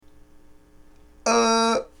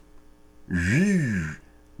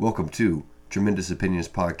Welcome to Tremendous Opinions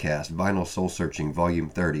Podcast, Vinyl Soul Searching, Volume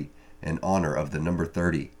 30, in honor of the number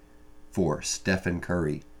 30 for Stephen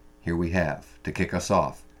Curry. Here we have, to kick us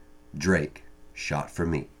off, Drake, Shot For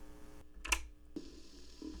Me.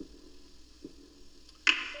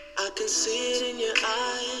 I can see it in your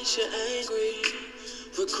eyes, you're angry.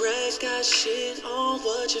 Regret got shit on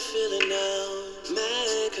what you're feeling now.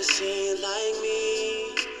 Mad cause he ain't like me.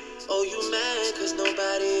 Oh, you mad cause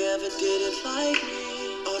nobody ever did it like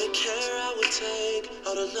me. All the care I would take,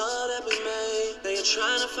 all the love that we made. Now you're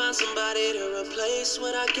trying to find somebody to replace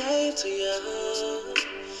what I gave to you.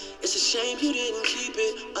 It's a shame you didn't keep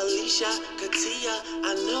it. Alicia, Katia,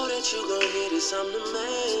 I know that you gon' hear this. I'm the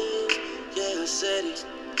man. Yeah, I said it.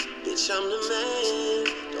 Bitch, I'm the man.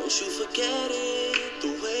 Don't you forget it.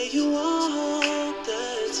 The way you walk,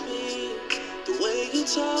 that's me. The way you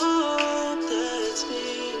talk, that's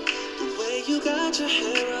me. The way you got your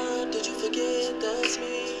hair up, did you forget that's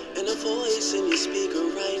me? And the voice in your speaker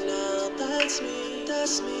right now, that's me,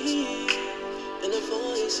 that's me. And the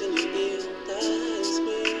voice in your ear, that's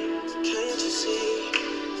me. Can't you see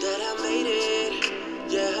that I made it?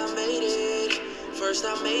 Yeah, I made it. First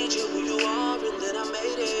I made you who you are, and then I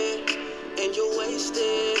made it. And you're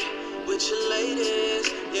wasted with your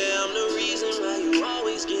latest. Yeah, I'm the reason why you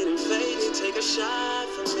always getting faded. Take a shot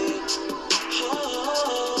for me.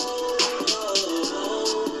 Oh,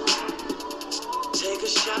 take a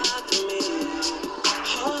shot for me.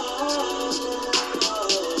 Oh,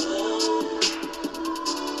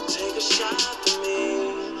 take a shot for me.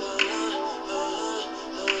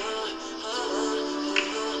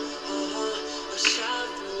 A shot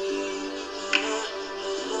for me.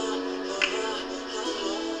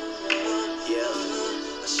 Yeah,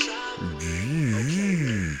 a shot.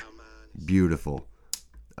 Beautiful.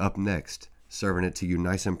 Up next, serving it to you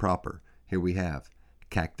nice and proper, here we have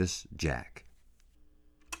Cactus Jack.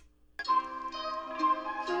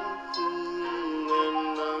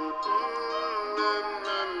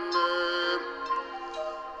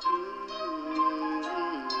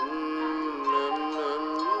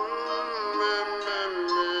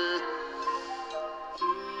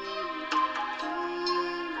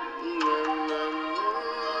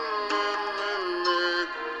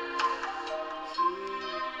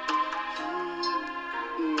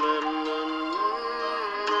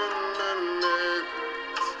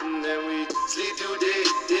 Sleep through day,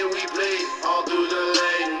 then we play all through the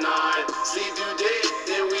late night. Sleep through day,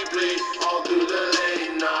 then we play all through the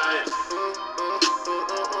late night.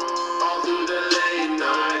 All through the late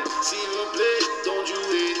night. See me play, don't you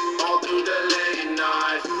wait, all through the late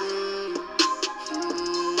night.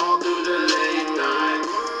 All through the late night.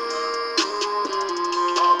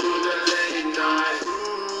 All through the late night.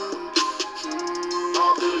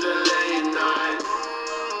 All through the late night.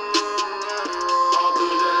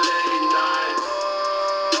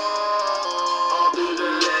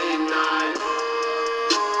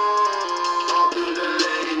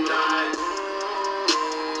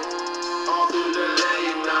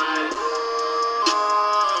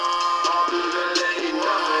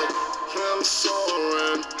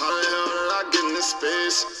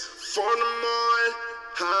 Space 4 in the morning,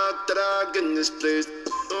 how did I get in this place?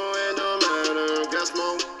 Oh, it don't matter, got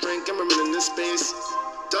smoke, drink, and we're in this space.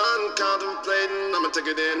 Done contemplating, I'ma take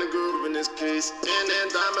it in the groove in this case. And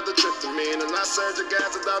I'm at the tryptamine, and I surge the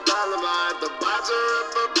gas without dynamite. The vibes are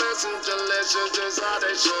effervescent, delicious, just how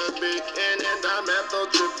they should be. And I'm at the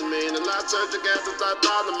tryptamine, and I surge the gas without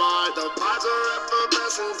dynamite. The vibes are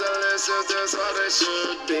effervescent, delicious, just how they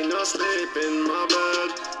should be. No sleep in my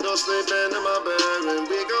bed, no sleeping in my bed. And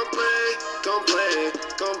we gon' play, gon' play,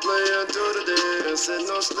 gon' play until the day. I said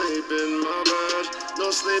no sleep in my bed,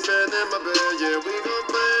 no sleeping in my bed. Yeah, we gon'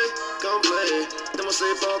 play, gon' play, then we'll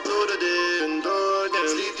sleep all through the day and do it again.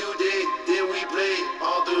 Sleep through day, then we play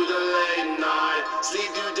all through the late night.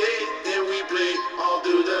 Sleep through day, then we play all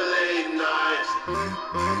through the late night.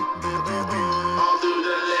 All through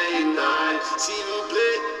the late night. See me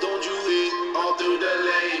play, don't you wait, all through the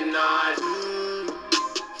late night.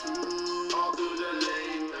 All through the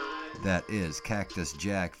late night. That is Cactus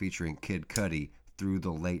Jack featuring Kid Cudi, Through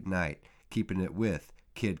the Late Night. Keeping it with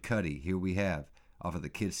Kid Cudi, here we have, off of the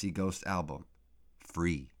Kids See Ghost album,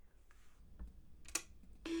 Free.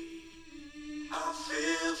 I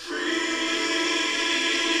feel free.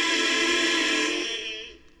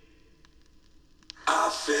 I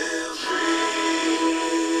feel free.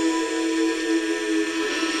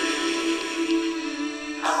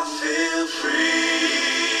 I feel free.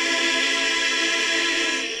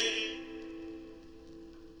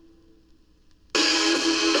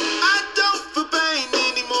 I don't feel pain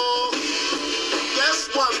anymore. Guess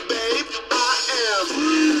what, babe?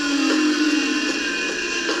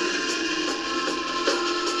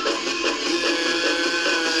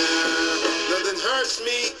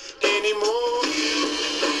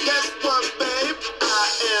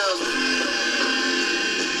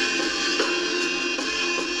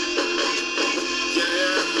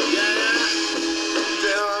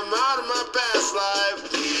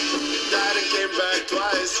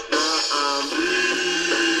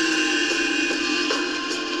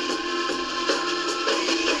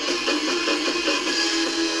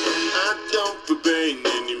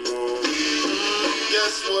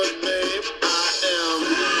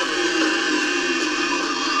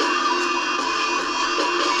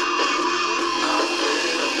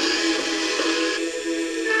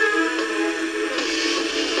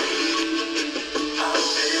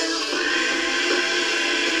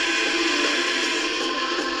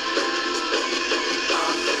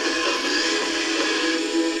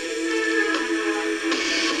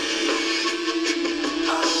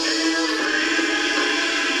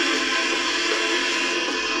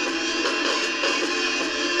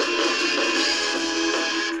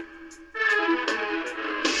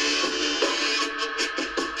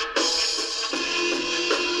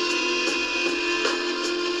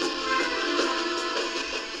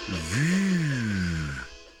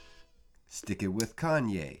 kick it with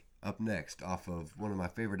Kanye. Up next, off of one of my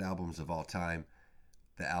favorite albums of all time,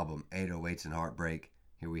 the album 808s and Heartbreak.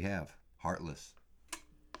 Here we have Heartless.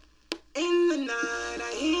 In the night,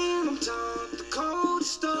 I hear him talk, the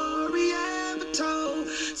coldest story ever told.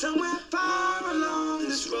 Somewhere far along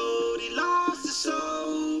this road, he lost his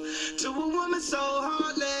soul to a woman so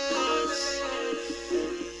heartless.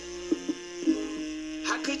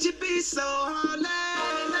 How could you be so heartless?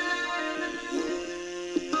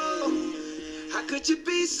 Oh, how could you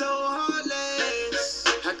be so heartless?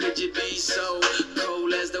 How could you be so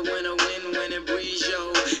cold as the winter wind when it breeze,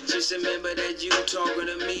 yo? Just remember that you talking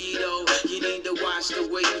to me, though. You need to watch the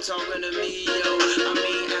way you talking to me, yo. I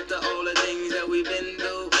mean, after all the things that we've been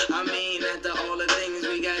through, I mean, after all the things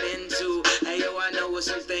we got into. Hey, yo, I know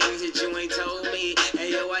some things that you ain't told me.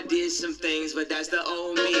 Hey, yo, I did some things, but that's the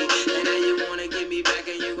old me. And now you wanna get me back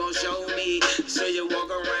and you gon' show me. So you walk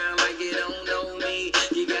around like you don't know me.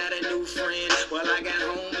 You got a new friend, well, I got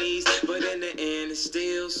homies. But in the end, it's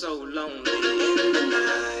still so lonely. In the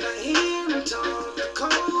night, I hear him talk, the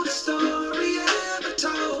coldest story ever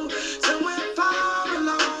told. Somewhere far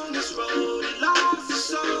along this road, he lost his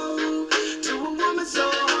soul to a woman so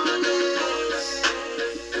heartless.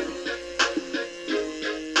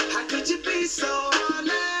 How could you be so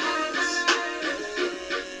heartless?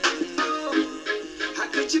 Oh, how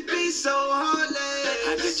could you be so heartless?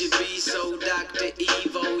 How could you be so Dr.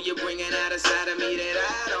 Evil? You're bringing out a side of me that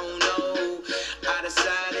I don't know. I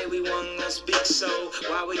decided we weren't gonna speak, so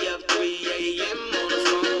why we up 3 a.m. on the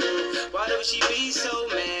phone? Why do she be so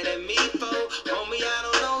mad at me for? Homie, I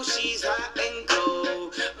don't know, she's hot and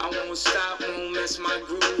cold. I won't stop, won't mess my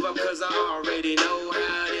groove up, cause I already know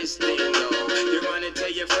how this thing go. You're gonna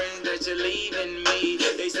tell your friends that you're leaving me.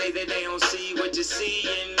 They say that they don't see what you see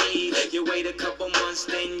in me. You wait a couple months,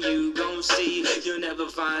 then you gon' see. You'll never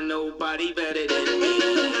find nobody better than me.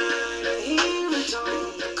 Tonight I hear him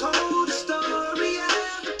talk, the coldest story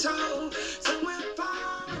ever told. Somewhere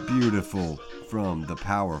far. Beautiful from the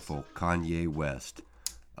powerful Kanye West.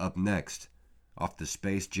 Up next, off the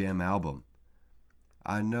Space Jam album.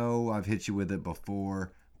 I know I've hit you with it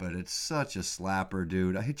before, but it's such a slapper,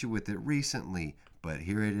 dude. I hit you with it recently, but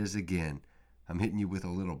here it is again. I'm hitting you with a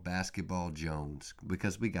little Basketball Jones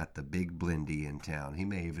because we got the big Blindy in town. He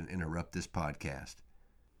may even interrupt this podcast.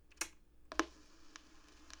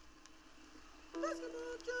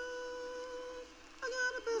 Basketball Jones, I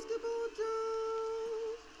got a basketball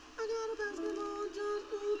Jones, I got a basketball Jones,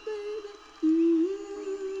 ooh baby,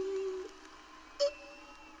 ooh.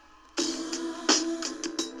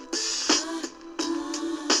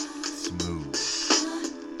 Smooth.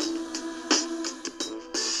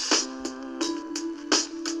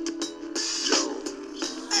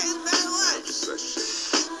 Hey, it's better what? Obsession,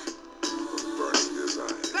 burning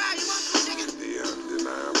desire, Barry, you want some chicken? the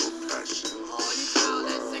undeniable passion Oh, you call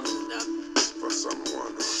that sexy stuff. for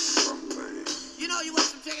someone or something. You know you want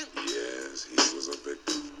some chicken? Yes, he was a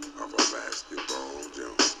victim of a basketball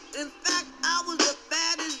Jones. In fact, I was the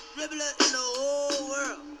baddest dribbler in the whole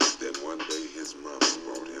world. Then one day his mama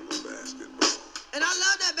brought him a basketball. And I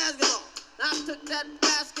love that basketball. I took that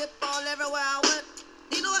basketball everywhere I went.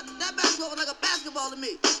 You know what? That basketball was like a basketball to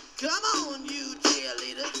me. Come on, you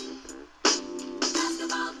cheerleaders.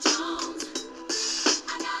 Basketball Jones.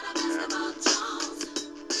 I got a basketball Jones.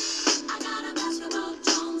 I got a basketball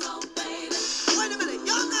Jones, oh baby. Wait a minute,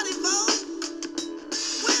 y'all got his phone?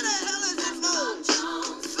 Where the hell is his phone?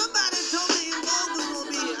 Jones. Somebody told me his phone was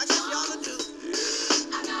gonna be here. I guess y'all do.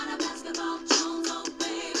 Yeah, I got a basketball Jones, oh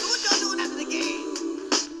baby. So what y'all doing after the game?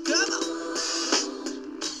 Come on.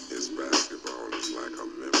 his basketball is like a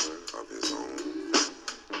member of his own family.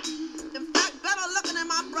 In fact, better looking at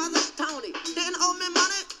my brother Tony. Didn't owe me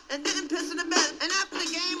money and didn't piss in the bed. And after the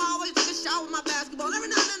game, I always took a shower with my basketball. Every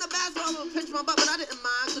now and then the basketball would pinch my butt, but I didn't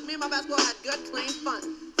mind because me and my basketball had good, clean fun.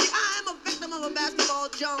 See, I am a victim of a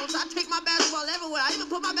basketball Jones. I take my basketball everywhere. I even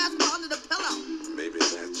put my basketball under the pillow. Maybe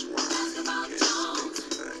that's why Basketball he Jones.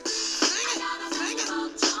 can't stay. Sing I got a it, sing it, basketball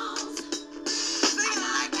Jones. sing it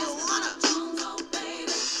like you wanna. Jones, oh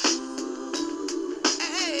baby.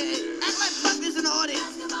 Hey, act like Puffy's in the audience.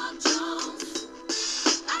 Basketball Jones.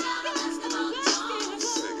 I got a basketball Jones.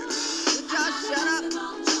 Sing it Would y'all shut up?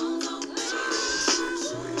 Basketball Jones, oh baby. so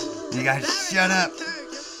sweet. You guys shut up. Encourage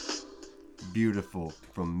him. Beautiful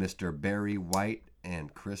from Mr. Barry White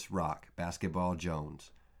and Chris Rock, Basketball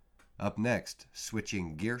Jones. Up next,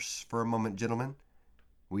 switching gears for a moment, gentlemen,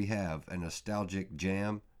 we have a nostalgic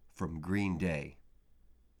jam from Green Day.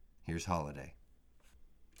 Here's Holiday.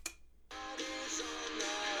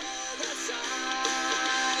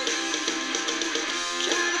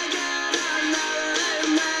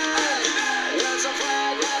 There's a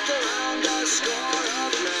flag wrapped around us.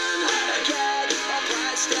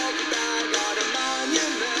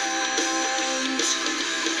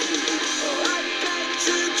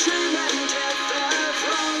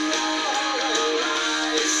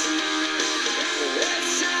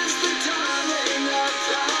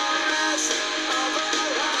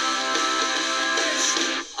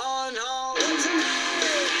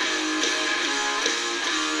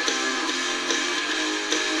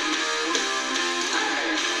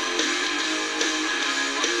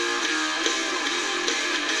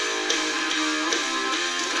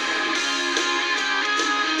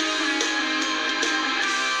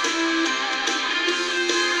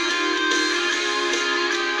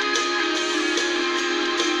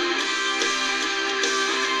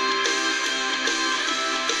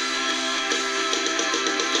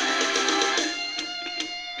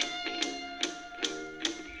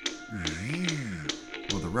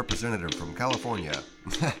 representative from California.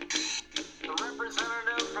 The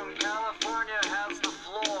representative from California has the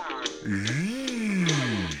floor.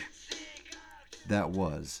 That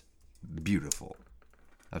was beautiful.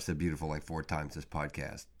 I've said beautiful like 4 times this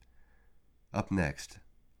podcast. Up next,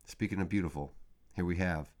 speaking of beautiful, here we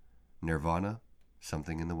have Nirvana,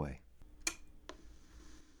 Something in the Way.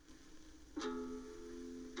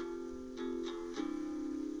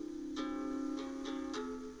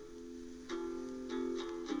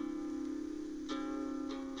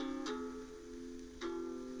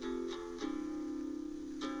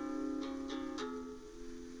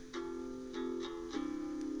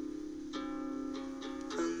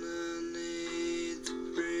 Underneath the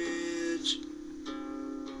bridge,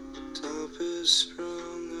 top is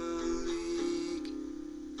sprung a leak,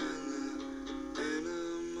 and the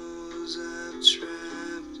animals I've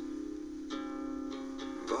trapped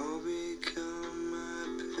have all become my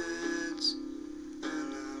pets,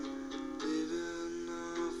 and I'm living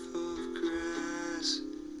off of grass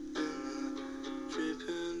and the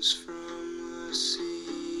drippings from the ceiling.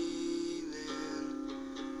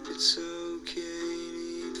 It's okay to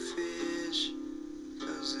eat fish,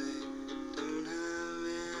 'cause they don't have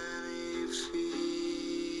any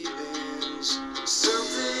feelings.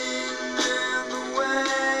 Something in the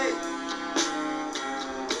way.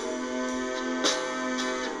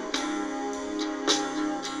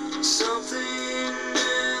 Something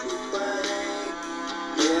in the way.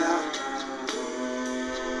 Yeah.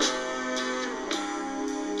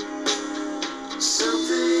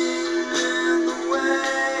 Something in the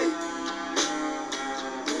way.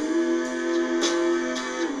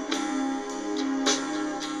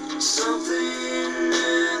 Something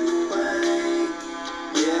in the way.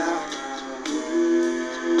 Yeah.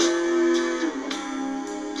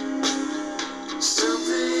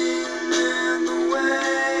 Something in the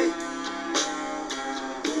way.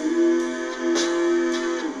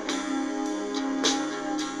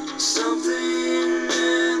 Something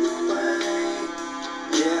in the way.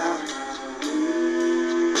 Yeah.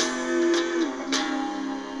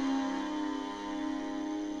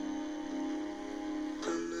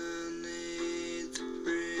 Underneath the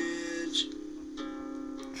bridge,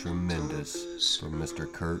 Tremendous from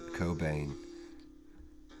Mr. Kurt Cobain.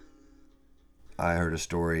 I heard a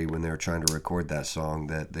story when they were trying to record that song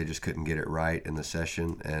that they just couldn't get it right in the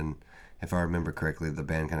session, and if I remember correctly, the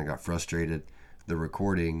band kind of got frustrated. The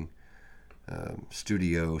recording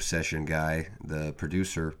studio session guy, the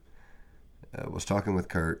producer, was talking with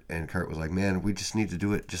Kurt, and Kurt was like, man, we just need to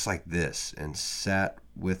do it just like this, and sat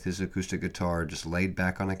with his acoustic guitar, just laid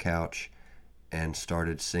back on a couch and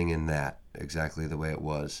started singing that exactly the way it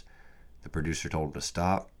was. The producer told him to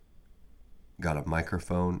stop, got a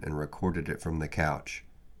microphone and recorded it from the couch,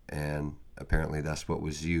 and apparently that's what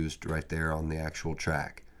was used right there on the actual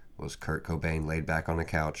track, was Kurt Cobain laid back on a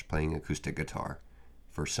couch playing acoustic guitar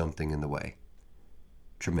for Something in the Way.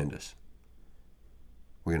 Tremendous.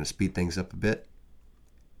 We're going to speed things up a bit.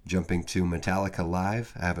 Jumping to Metallica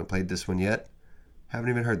Live. I haven't played this one yet.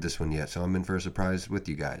 Haven't even heard this one yet, so I'm in for a surprise with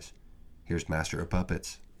you guys. Here's Master of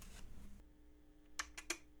Puppets.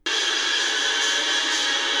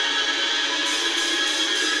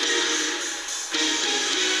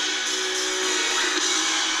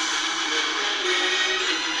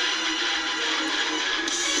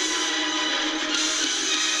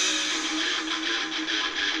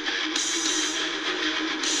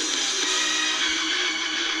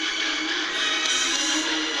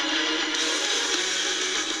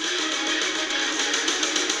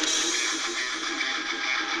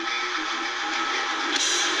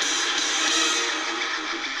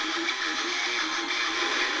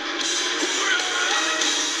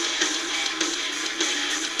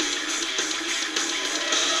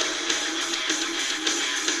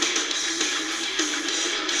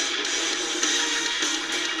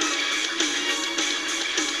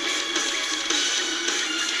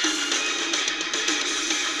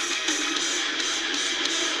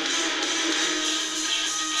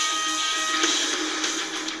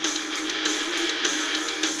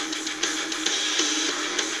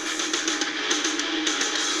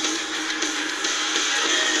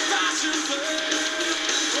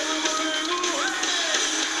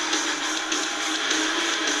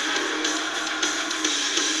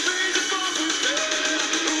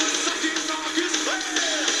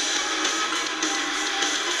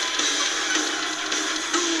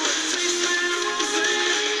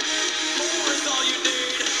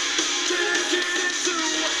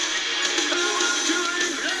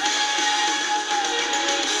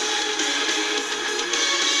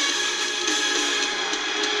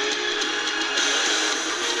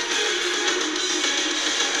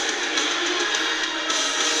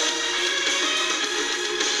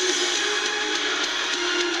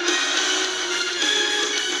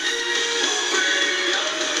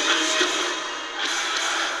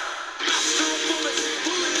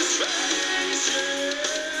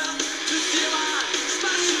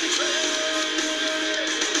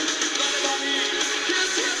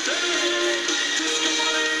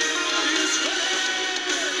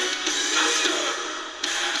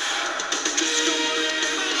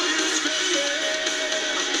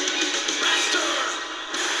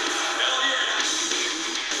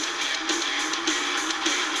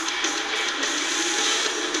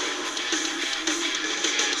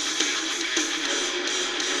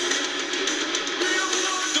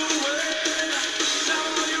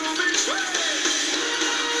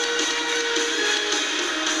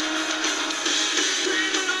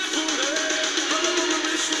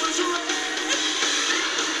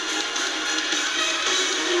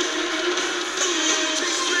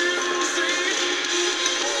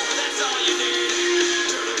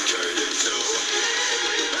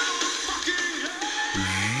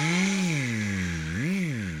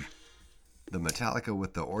 Metallica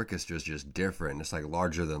with the orchestra is just different. It's like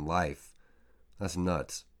larger than life. That's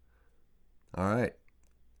nuts. All right.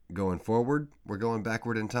 Going forward, we're going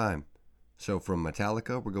backward in time. So from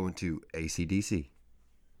Metallica, we're going to AC/DC.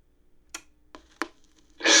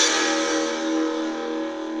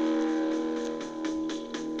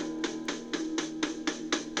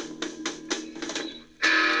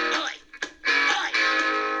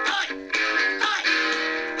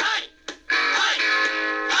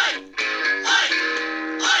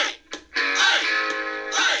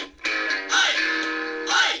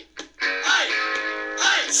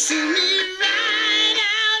 See me right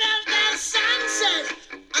out of the sunset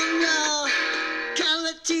on your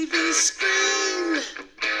color TV screen.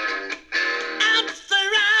 Out for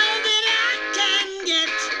all that I can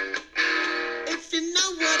get, if you know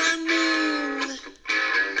what I mean.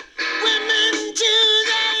 Women to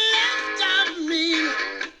the left of me,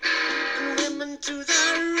 and women to the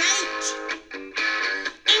right.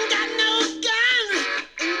 Ain't got no gun,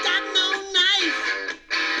 ain't got no knife.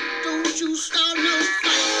 Don't you start no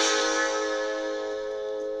fight.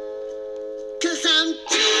 'Cause I'm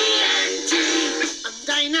TNT, I'm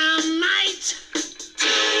dynamite.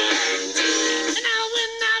 TNT, and I'll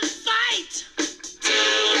win the fight.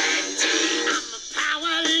 TNT, I'm a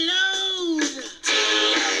power load.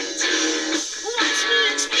 TNT, watch me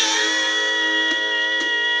explode.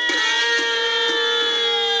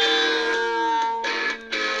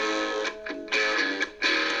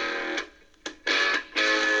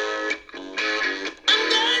 I'm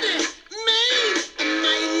dirty, mean, and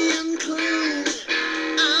mighty unclean.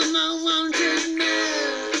 I'm a wanted man.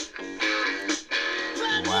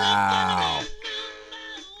 Wow.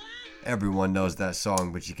 Everyone knows that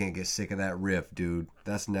song, but you can't get sick of that riff, dude.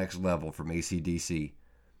 That's next level from AC/DC.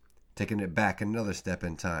 Taking it back another step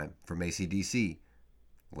in time from AC/DC,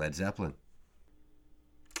 Led Zeppelin.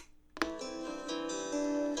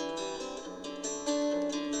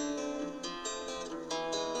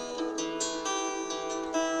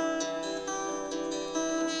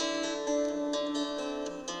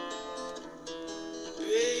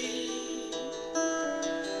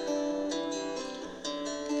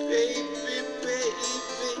 Baby,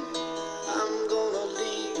 baby, I'm gonna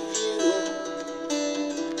leave you.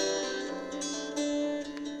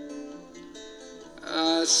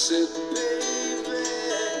 I said, baby,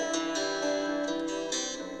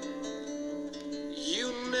 you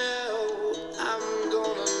know I'm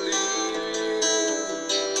gonna leave you.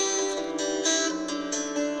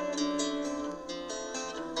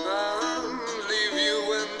 Leave you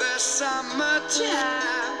in the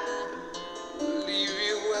summertime. Leave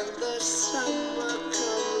you when the summer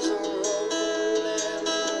comes rolling.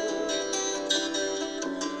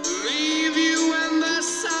 Leave you when the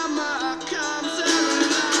summer comes along.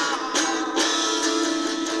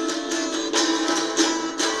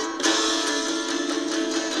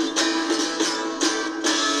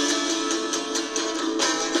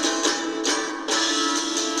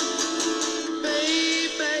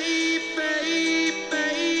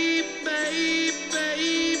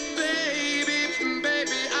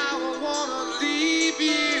 Baby, I wanna leave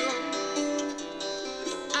you.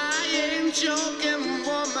 I ain't joking,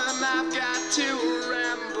 woman, I've got to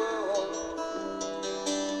ramble.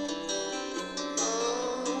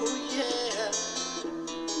 Oh, yeah.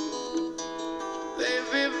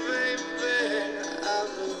 Baby,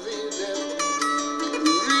 I've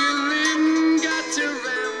really got to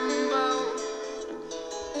ramble.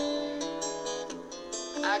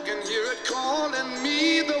 I can hear it calling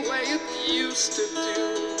me the way it used to do.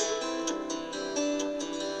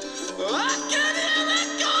 I can hear it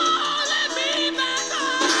calling me back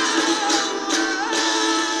home.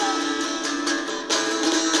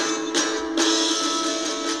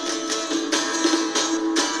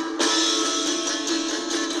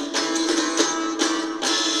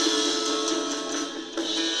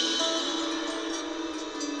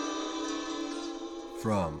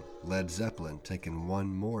 From Led Zeppelin, taking one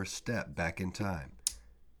more step back in time.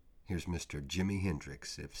 Here's Mr. Jimi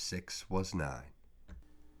Hendrix, If 6 Was 9.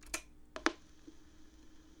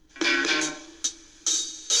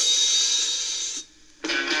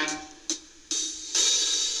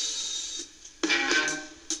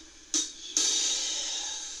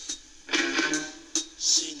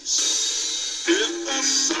 Sing a song. If the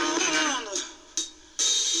sun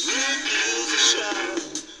reveals a shadow,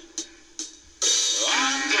 I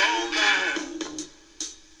don't mind.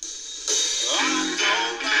 I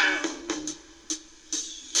don't mind.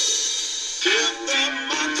 If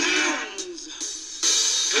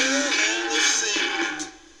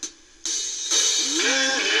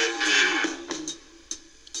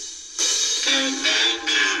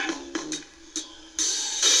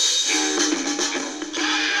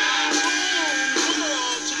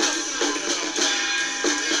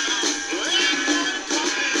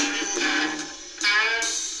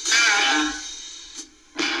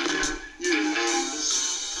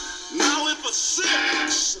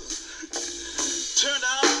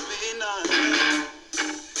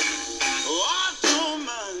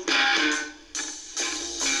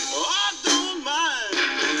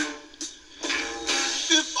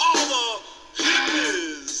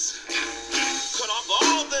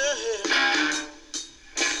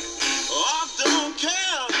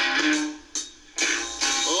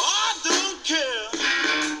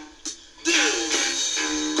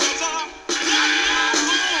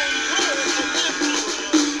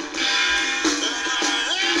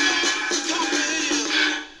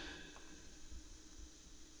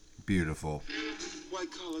Beautiful.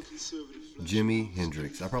 White collar conservative. Jimi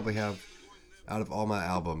Hendrix. I probably have, out of all my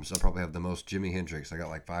albums, I probably have the most Jimi Hendrix. I got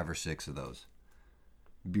like 5 or 6 of those.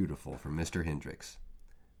 Beautiful from Mr. Hendrix.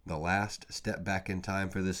 The last step back in time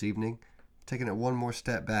for this evening. Taking it one more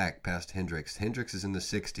step back past Hendrix. Hendrix is in the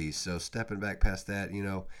 60s, so stepping back past that, you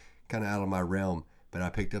know, kind of out of my realm. But I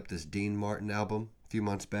picked up this Dean Martin album a few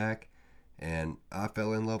months back, and I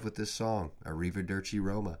fell in love with this song, Arrivederci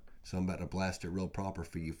Roma. So I'm about to blast it real proper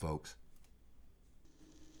for you folks.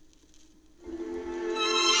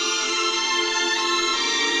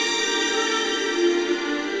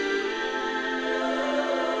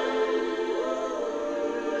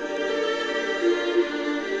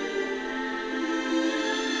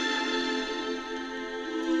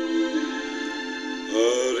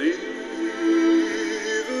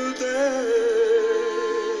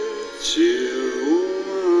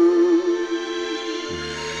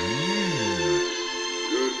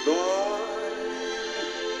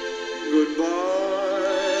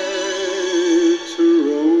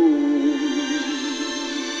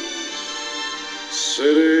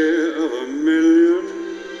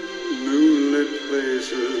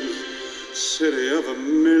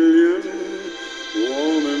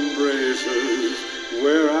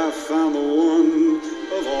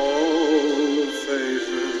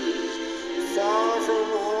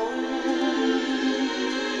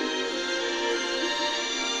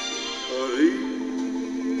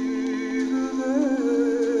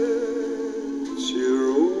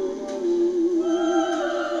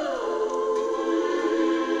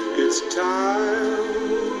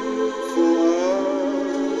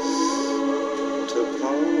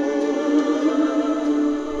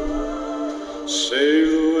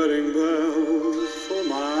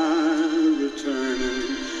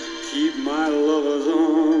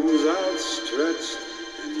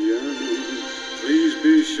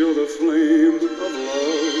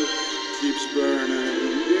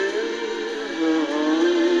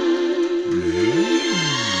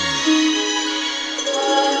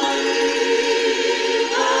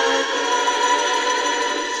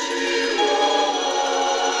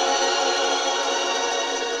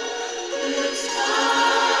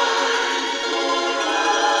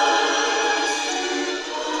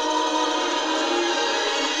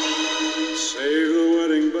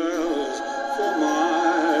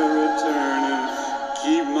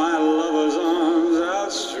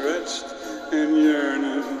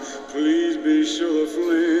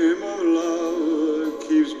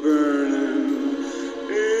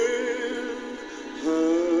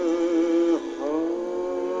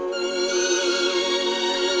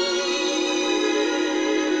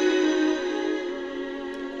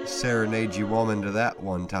 Serenade you woman to that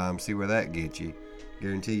one time, see where that gets you.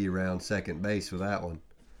 Guarantee you round second base with that one.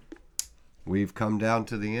 We've come down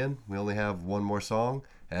to the end. We only have one more song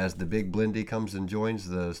as the big Blindy comes and joins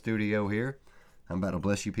the studio here. I'm about to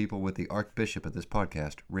bless you people with the Archbishop of this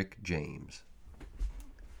podcast, Rick James.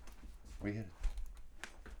 Where you headed?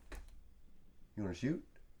 You want to shoot?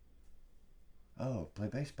 Oh, play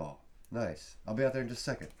baseball. Nice. I'll be out there in just a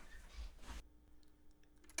second.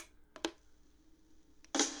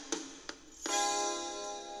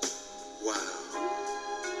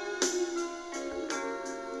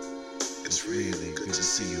 It's Really good to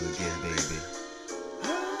see you again, baby.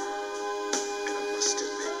 And I must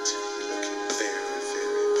admit, you're looking very,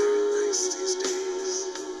 very, very nice these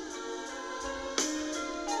days.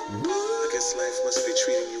 I guess life must be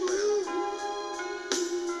treating you well.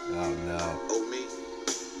 Oh, no. Oh, me?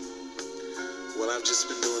 Well, I've just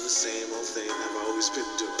been doing the same old thing I've always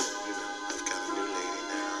been doing. You know, I've got a new lady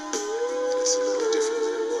now. And it's a little different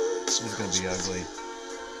than it was. This is going to be ugly.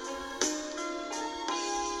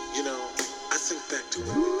 You know, I think back to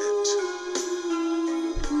when we met.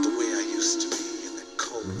 The way I used to be and the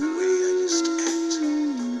cold way I used to act.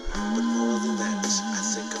 But more than that, I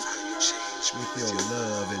think of how you changed me With your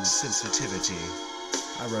love and sensitivity,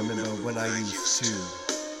 I remember when I used to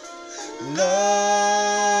love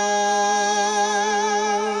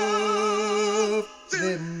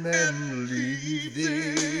them and leave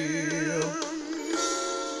them.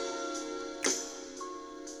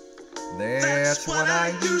 That's what I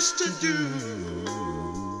used to do.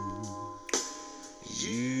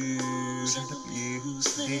 Use and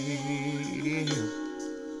abuse them.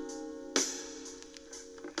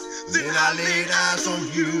 Then I laid eyes on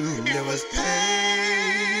you. There was pain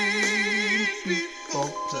before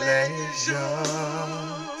pleasure.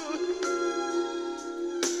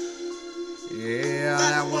 Yeah,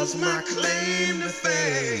 that was my claim to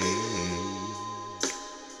fame.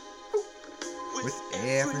 With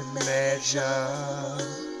every measure,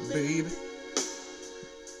 baby.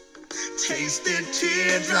 tasted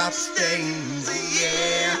teardrop stains,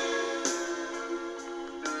 yeah.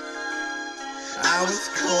 I was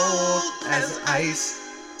cold as ice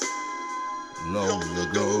long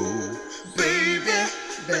ago, baby,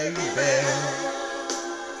 baby.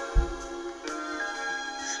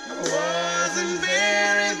 Wasn't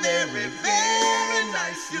very, very, very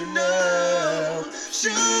nice, you know.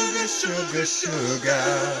 Sugar, sugar,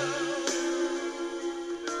 sugar.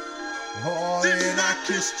 Oh, then I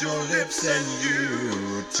kissed your lips and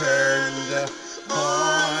you turned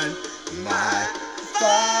on my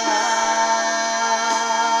fire,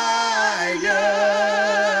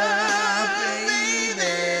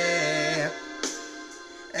 baby.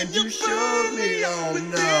 And you showed me, oh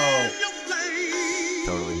no.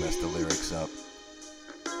 Totally messed the lyrics up.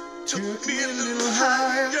 Took me a little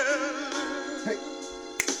higher. Hey.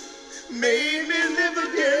 Made me live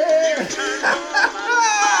again.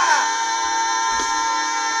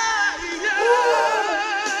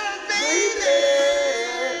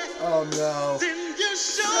 Oh no. Then you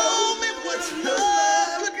show me what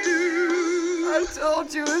love could do. I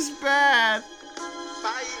told you it's bad.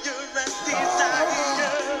 Fire and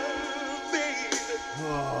desire, baby.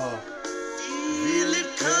 Oh. Feel it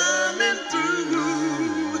coming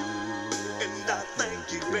through. And I thank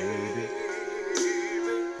you, baby.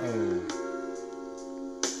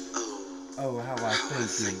 Oh, how I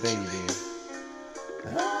thank you, baby.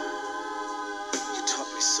 You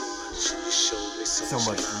taught me so much. You showed me So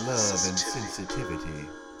much love and sensitivity.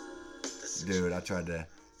 Dude, I tried to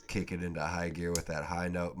kick it into high gear with that high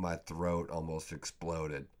note. My throat almost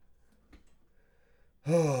exploded.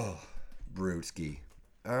 Oh, Brewski.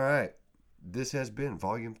 All right. This has been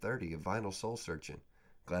Volume 30 of Vinyl Soul Searching.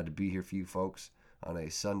 Glad to be here for you folks on a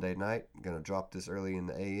Sunday night. I'm going to drop this early in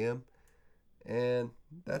the AM. And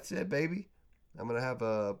that's it, baby. I'm going to have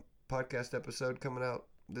a podcast episode coming out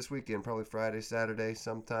this weekend, probably Friday, Saturday,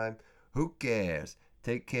 sometime. Who cares?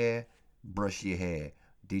 Take care. Brush your hair.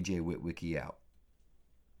 DJ Witwicky out.